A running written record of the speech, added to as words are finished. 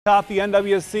Top the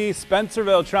NWSC,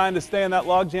 Spencerville trying to stay in that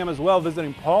logjam as well,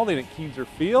 visiting Paulding at Keyser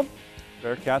Field.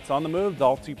 Bearcats on the move.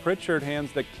 Dalty Pritchard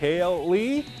hands to Kale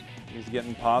Lee. He's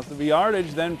getting positive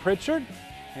yardage. Then Pritchard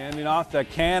handing off to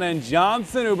Cannon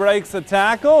Johnson, who breaks the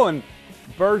tackle and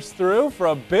bursts through for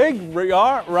a big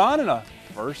run and a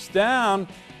first down.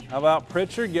 How about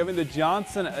Pritchard giving to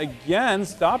Johnson again?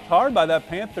 Stopped hard by that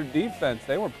Panther defense.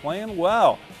 They were playing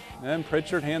well. Then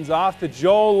Pritchard hands off to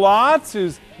Joel Lotz,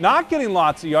 who's not getting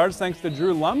lots of yards thanks to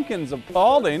Drew Lumpkins of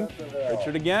Paulding.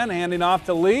 Pritchard again handing off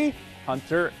to Lee.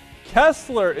 Hunter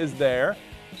Kessler is there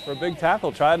for a big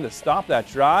tackle, trying to stop that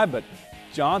drive, but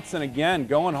Johnson again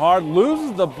going hard,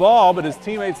 loses the ball, but his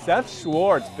teammate Seth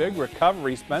Schwartz, big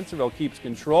recovery. Spencerville keeps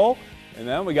control, and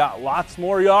then we got lots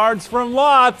more yards from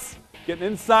Lotz, getting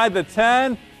inside the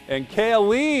 10, and Kale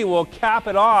Lee will cap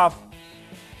it off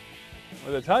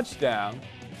with a touchdown.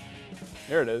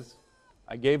 Here it is.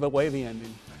 I gave away the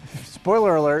ending.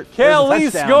 Spoiler alert. Kale Lee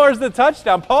scores the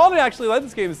touchdown. Paulding actually led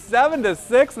this game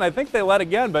 7-6, and I think they led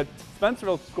again, but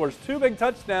Spencerville scores two big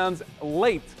touchdowns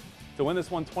late to win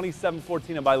this one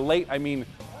 27-14, and by late, I mean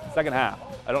second half.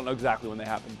 I don't know exactly when they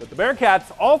happened, but the Bearcats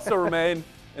also remain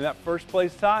in that first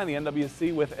place tie in the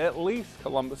NWSC with at least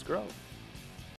Columbus Grove.